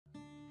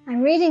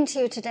I'm reading to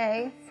you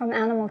today from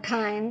Animal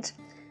Kind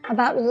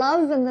about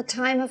love in the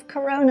time of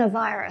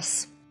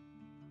coronavirus.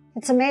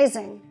 It's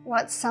amazing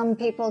what some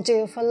people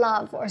do for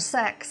love or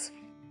sex.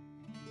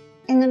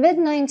 In the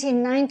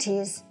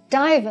mid-1990s,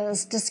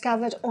 divers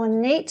discovered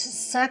ornate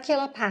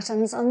circular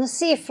patterns on the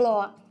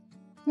seafloor,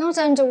 not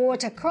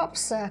underwater crop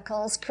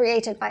circles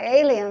created by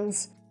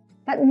aliens,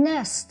 but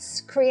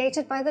nests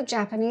created by the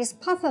Japanese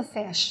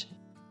pufferfish.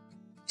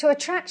 To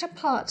attract a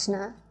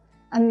partner,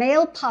 a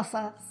male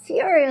puffer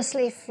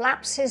furiously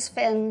flaps his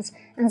fins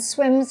and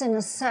swims in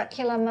a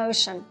circular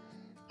motion,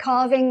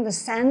 carving the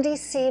sandy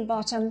sea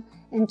bottom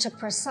into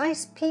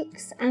precise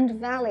peaks and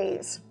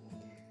valleys.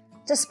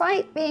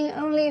 Despite being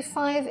only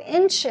 5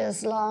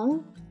 inches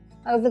long,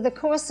 over the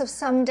course of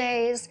some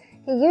days,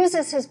 he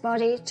uses his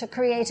body to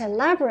create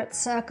elaborate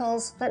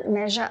circles that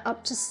measure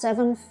up to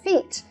 7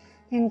 feet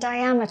in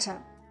diameter.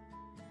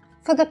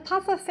 For the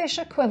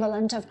pufferfish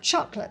equivalent of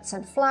chocolates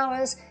and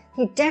flowers,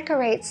 he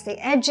decorates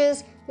the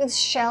edges with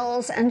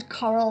shells and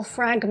coral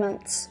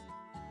fragments.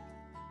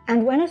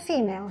 And when a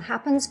female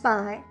happens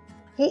by,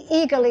 he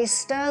eagerly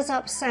stirs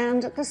up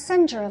sand at the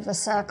center of the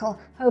circle,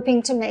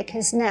 hoping to make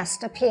his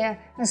nest appear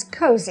as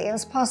cozy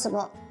as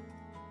possible.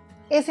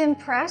 If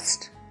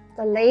impressed,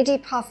 the lady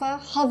puffer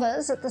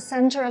hovers at the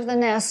center of the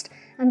nest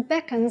and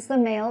beckons the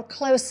male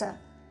closer,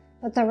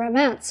 but the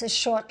romance is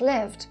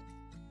short-lived.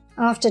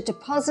 After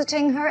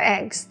depositing her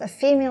eggs, the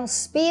female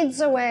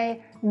speeds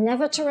away,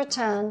 never to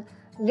return,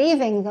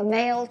 leaving the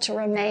male to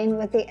remain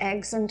with the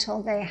eggs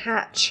until they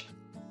hatch.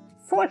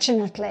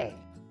 Fortunately,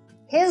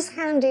 his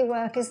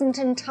handiwork isn't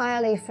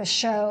entirely for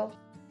show.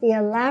 The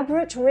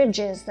elaborate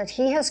ridges that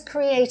he has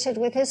created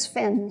with his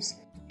fins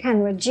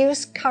can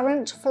reduce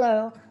current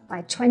flow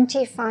by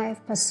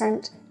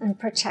 25% and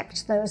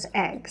protect those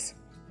eggs.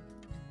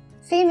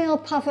 Female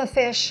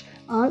pufferfish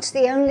aren't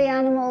the only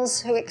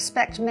animals who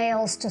expect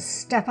males to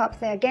step up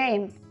their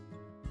game.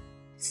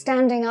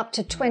 Standing up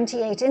to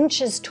 28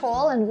 inches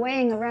tall and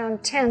weighing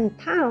around 10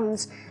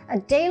 pounds,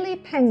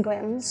 Adélie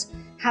penguins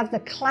have the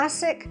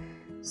classic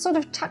sort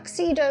of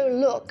tuxedo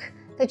look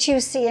that you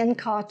see in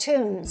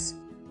cartoons.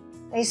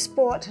 They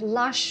sport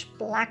lush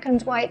black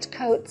and white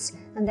coats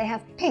and they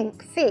have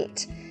pink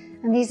feet.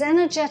 And these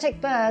energetic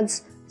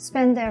birds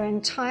spend their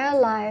entire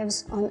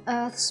lives on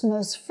Earth's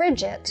most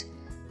frigid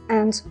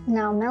and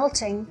now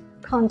melting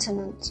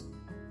continent.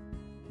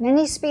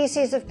 Many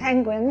species of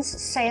penguins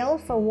sail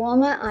for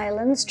warmer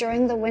islands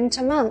during the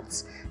winter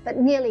months, but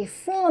nearly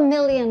 4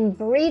 million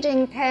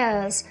breeding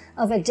pairs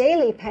of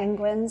Adélie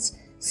penguins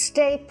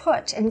stay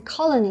put in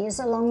colonies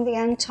along the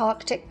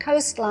Antarctic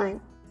coastline.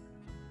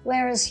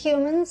 Whereas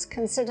humans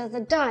consider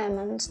the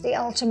diamond the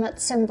ultimate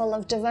symbol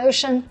of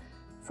devotion,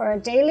 for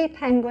Adélie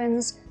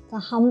penguins, the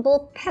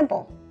humble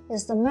pebble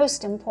is the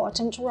most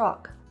important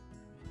rock.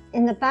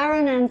 In the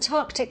barren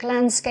Antarctic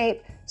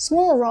landscape,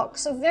 small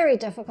rocks are very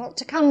difficult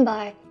to come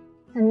by,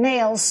 and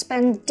males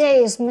spend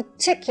days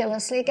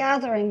meticulously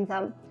gathering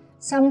them,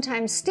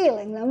 sometimes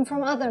stealing them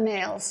from other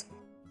males.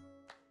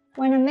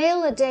 When a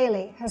male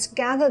Adélie has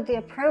gathered the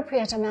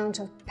appropriate amount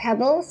of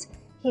pebbles,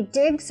 he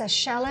digs a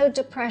shallow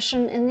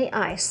depression in the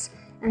ice,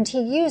 and he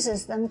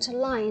uses them to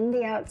line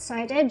the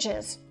outside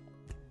edges.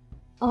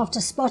 After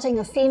spotting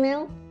a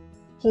female,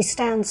 he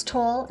stands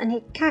tall and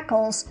he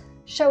cackles,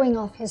 showing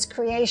off his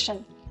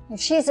creation. If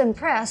she's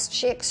impressed,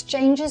 she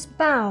exchanges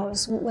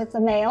bows with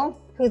the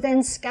male, who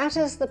then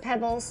scatters the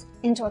pebbles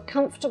into a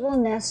comfortable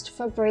nest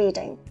for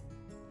breeding.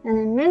 And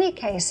in many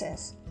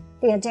cases,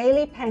 the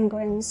Adélie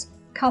penguins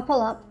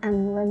couple up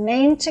and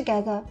remain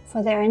together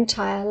for their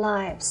entire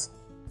lives.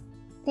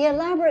 The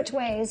elaborate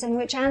ways in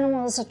which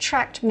animals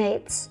attract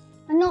mates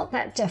are not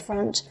that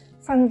different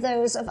from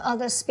those of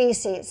other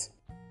species.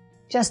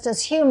 Just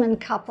as human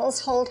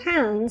couples hold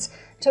hands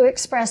to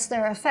express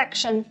their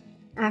affection,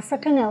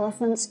 African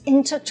elephants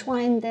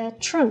intertwine their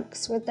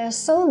trunks with their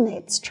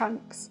soulmates'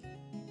 trunks.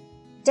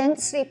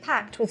 Densely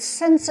packed with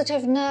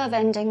sensitive nerve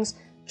endings,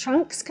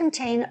 trunks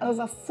contain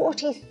over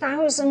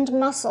 40,000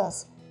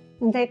 muscles,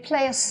 and they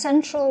play a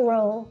central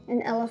role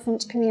in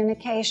elephant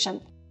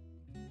communication.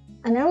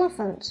 An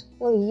elephant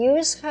will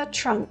use her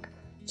trunk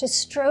to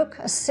stroke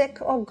a sick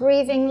or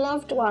grieving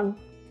loved one,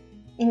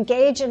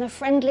 engage in a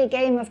friendly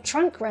game of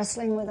trunk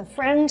wrestling with a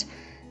friend,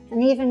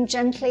 and even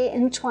gently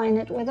entwine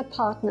it with a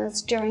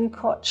partner's during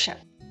courtship.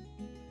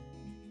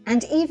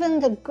 And even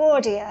the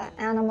gaudier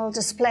animal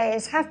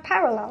displays have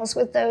parallels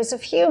with those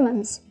of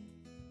humans.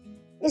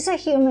 Is a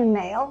human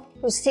male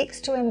who seeks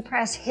to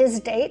impress his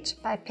date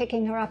by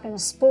picking her up in a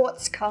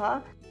sports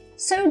car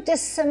so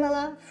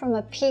dissimilar from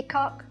a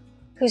peacock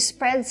who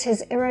spreads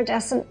his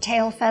iridescent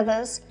tail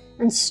feathers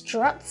and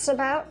struts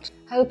about,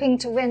 hoping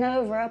to win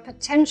over a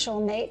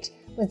potential mate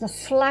with the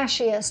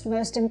flashiest,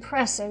 most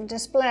impressive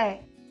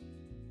display?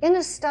 In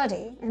a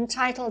study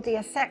entitled The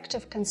Effect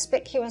of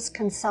Conspicuous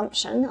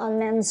Consumption on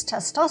Men's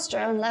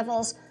Testosterone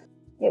Levels,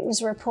 it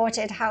was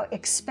reported how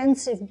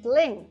expensive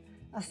bling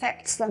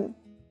affects them.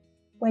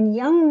 When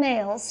young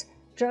males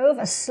drove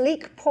a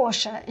sleek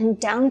Porsche in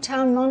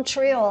downtown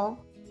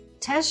Montreal,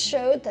 tests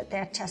showed that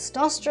their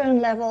testosterone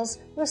levels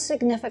were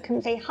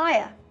significantly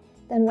higher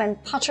than when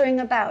puttering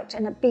about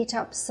in a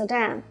beat-up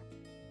sedan.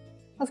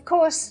 Of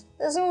course,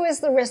 there's always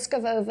the risk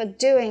of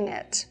overdoing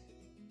it.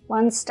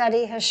 One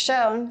study has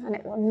shown, and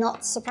it will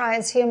not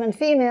surprise human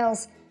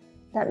females,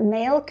 that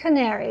male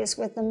canaries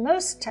with the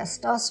most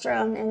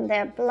testosterone in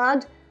their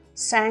blood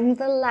sang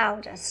the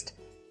loudest,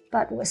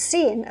 but were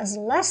seen as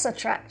less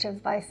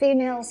attractive by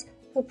females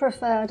who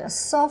preferred a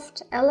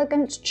soft,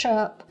 elegant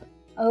chirp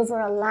over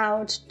a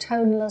loud,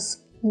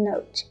 toneless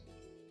note.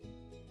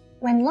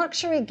 When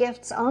luxury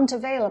gifts aren't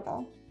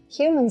available,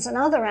 humans and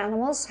other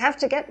animals have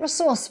to get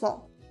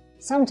resourceful,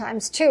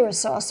 sometimes too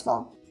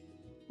resourceful.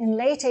 In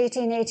late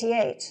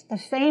 1888, the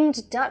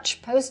famed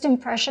Dutch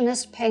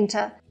post-impressionist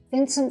painter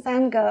Vincent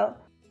van Gogh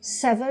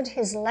severed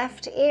his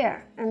left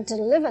ear and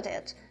delivered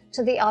it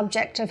to the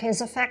object of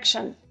his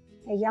affection,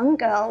 a young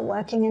girl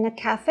working in a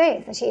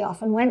cafe that he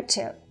often went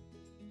to.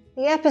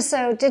 The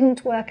episode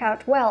didn't work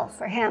out well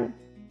for him.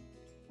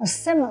 A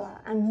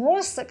similar and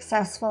more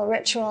successful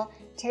ritual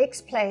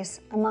takes place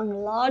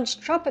among large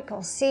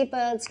tropical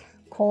seabirds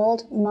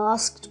called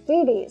masked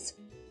boobies.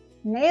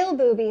 Male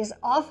boobies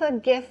offer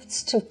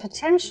gifts to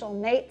potential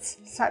mates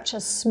such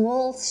as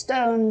small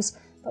stones,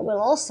 but will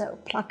also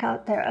pluck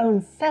out their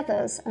own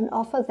feathers and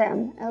offer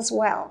them as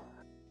well.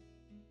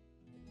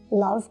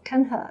 Love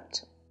can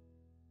hurt.